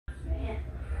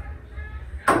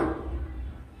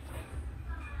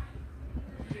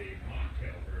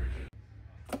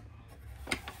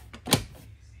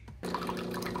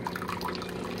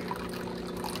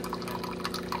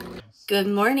Good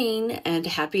morning and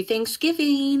happy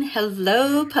Thanksgiving.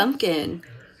 Hello, pumpkin.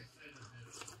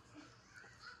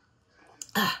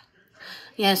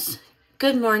 Yes,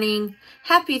 good morning.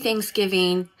 Happy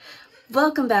Thanksgiving.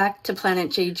 Welcome back to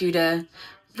planetjejuda.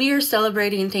 We are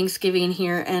celebrating Thanksgiving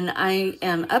here, and I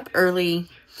am up early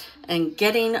and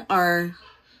getting our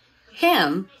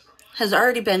ham has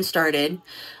already been started.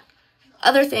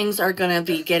 Other things are going to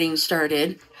be getting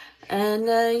started. And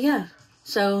yeah,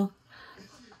 so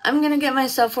I'm going to get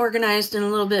myself organized and a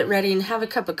little bit ready and have a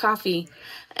cup of coffee,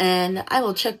 and I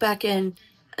will check back in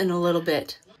a little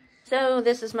bit. So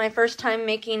this is my first time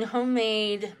making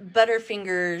homemade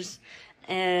Butterfingers,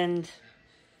 and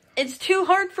it's too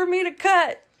hard for me to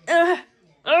cut.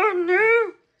 Oh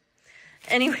no!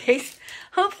 Anyways,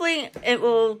 hopefully it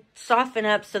will soften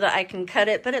up so that I can cut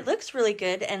it, but it looks really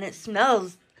good and it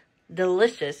smells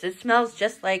delicious. It smells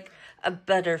just like a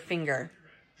Butterfinger.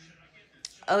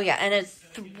 Oh yeah, and it's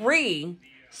 3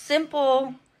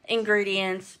 simple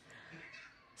ingredients,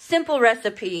 simple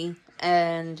recipe,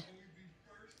 and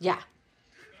yeah.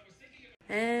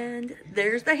 And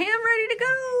there's the ham ready to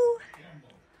go.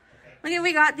 Look at,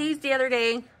 we got these the other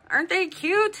day. Aren't they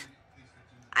cute?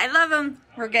 I love them.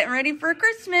 We're getting ready for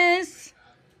Christmas.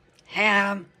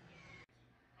 Ham.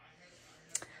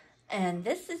 And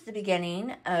this is the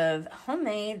beginning of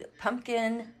homemade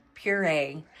pumpkin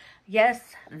puree. Yes,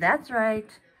 that's right.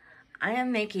 I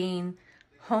am making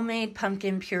homemade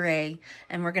pumpkin puree,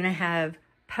 and we're going to have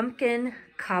pumpkin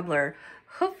cobbler.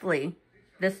 Hopefully,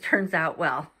 this turns out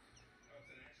well.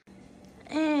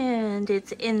 And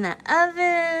it's in the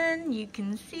oven. You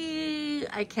can see.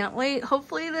 I can't wait.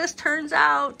 Hopefully, this turns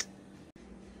out.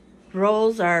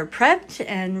 Rolls are prepped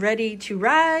and ready to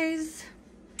rise.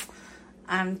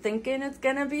 I'm thinking it's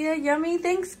going to be a yummy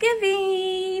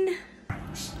Thanksgiving.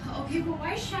 Okay, but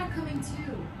why is Shaq coming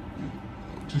too?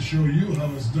 To show you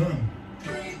how it's done.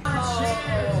 Oh.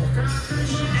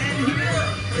 And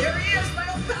there he is, my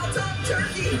old pal Tom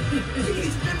Turkey.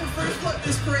 He's been the first look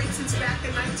this parade since back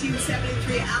in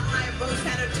 1973. Al and I have both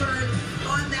had a turn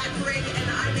on that parade, and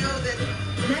I know that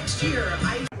next year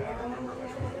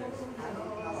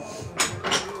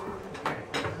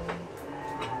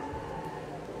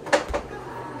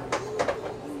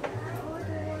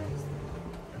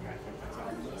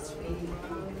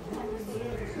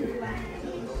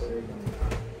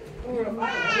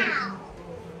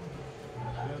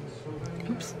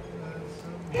Oops.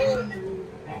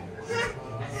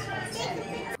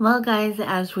 Well, guys,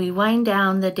 as we wind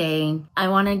down the day, I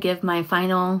want to give my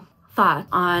final thought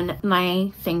on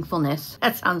my thankfulness.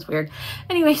 That sounds weird.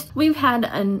 Anyways, we've had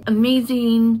an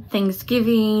amazing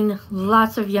Thanksgiving,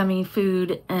 lots of yummy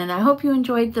food, and I hope you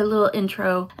enjoyed the little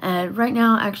intro. Right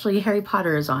now, actually, Harry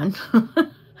Potter is on.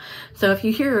 So if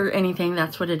you hear anything,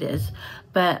 that's what it is.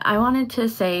 But I wanted to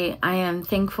say I am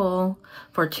thankful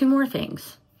for 2 more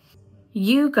things.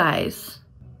 You guys,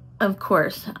 of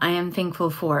course, I am thankful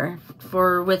for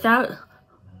without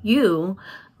you,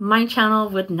 my channel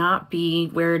would not be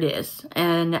where it is.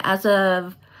 And as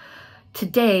of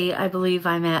today, I believe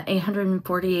I'm at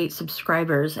 848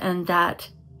 subscribers, and that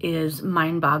is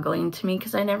mind-boggling to me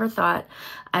because I never thought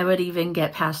I would even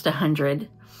get past 100.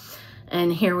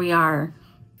 And here we are,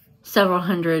 several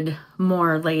hundred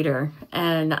more later,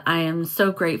 and I am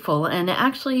so grateful. And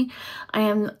actually, I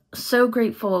am so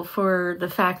grateful for the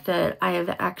fact that I have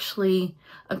actually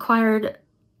acquired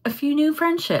a few new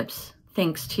friendships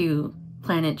thanks to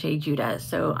planetjejuda.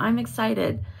 So I'm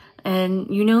excited, and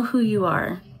you know who you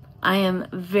are. I am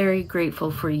very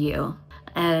grateful for you,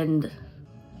 and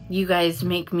you guys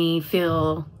make me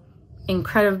feel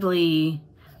incredibly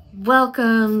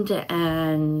welcomed,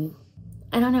 and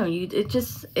I don't know,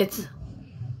 it's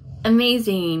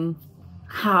amazing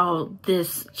how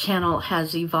this channel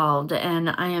has evolved, and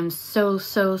I am so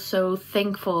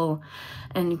thankful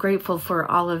and grateful for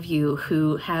all of you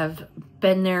who have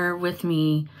been there with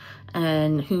me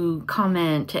and who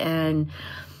comment and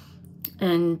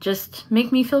just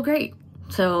make me feel great.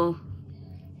 So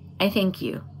I thank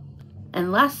you.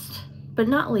 And last but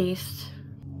not least,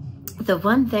 the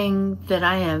one thing that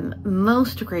I am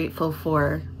most grateful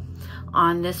for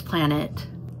on this planet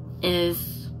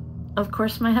is, of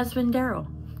course, my husband Daryl,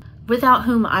 without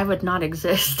whom I would not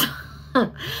exist,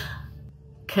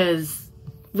 because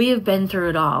we have been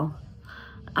through it all.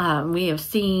 We have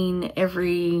seen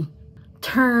every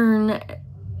turn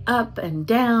up and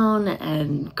down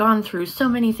and gone through so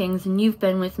many things, and you've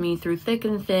been with me through thick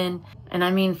and thin, and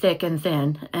I mean thick and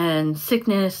thin, and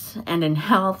sickness and in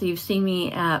health. You've seen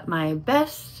me at my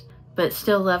best, but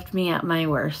still loved me at my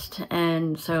worst.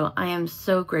 And so I am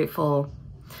so grateful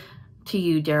to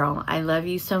you, Daryl. I love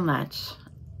you so much.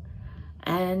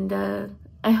 And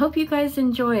I hope you guys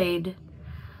enjoyed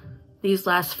these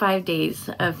last 5 days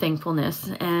of thankfulness,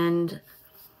 and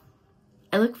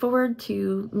I look forward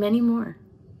to many more.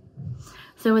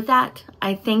 So with that,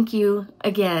 I thank you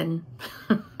again.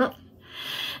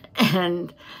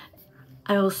 And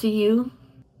I will see you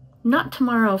not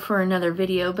tomorrow for another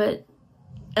video, but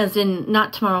as in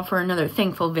not tomorrow for another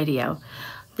thankful video.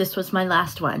 This was my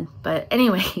last one. But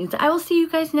anyways, I will see you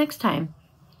guys next time.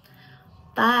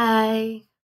 Bye.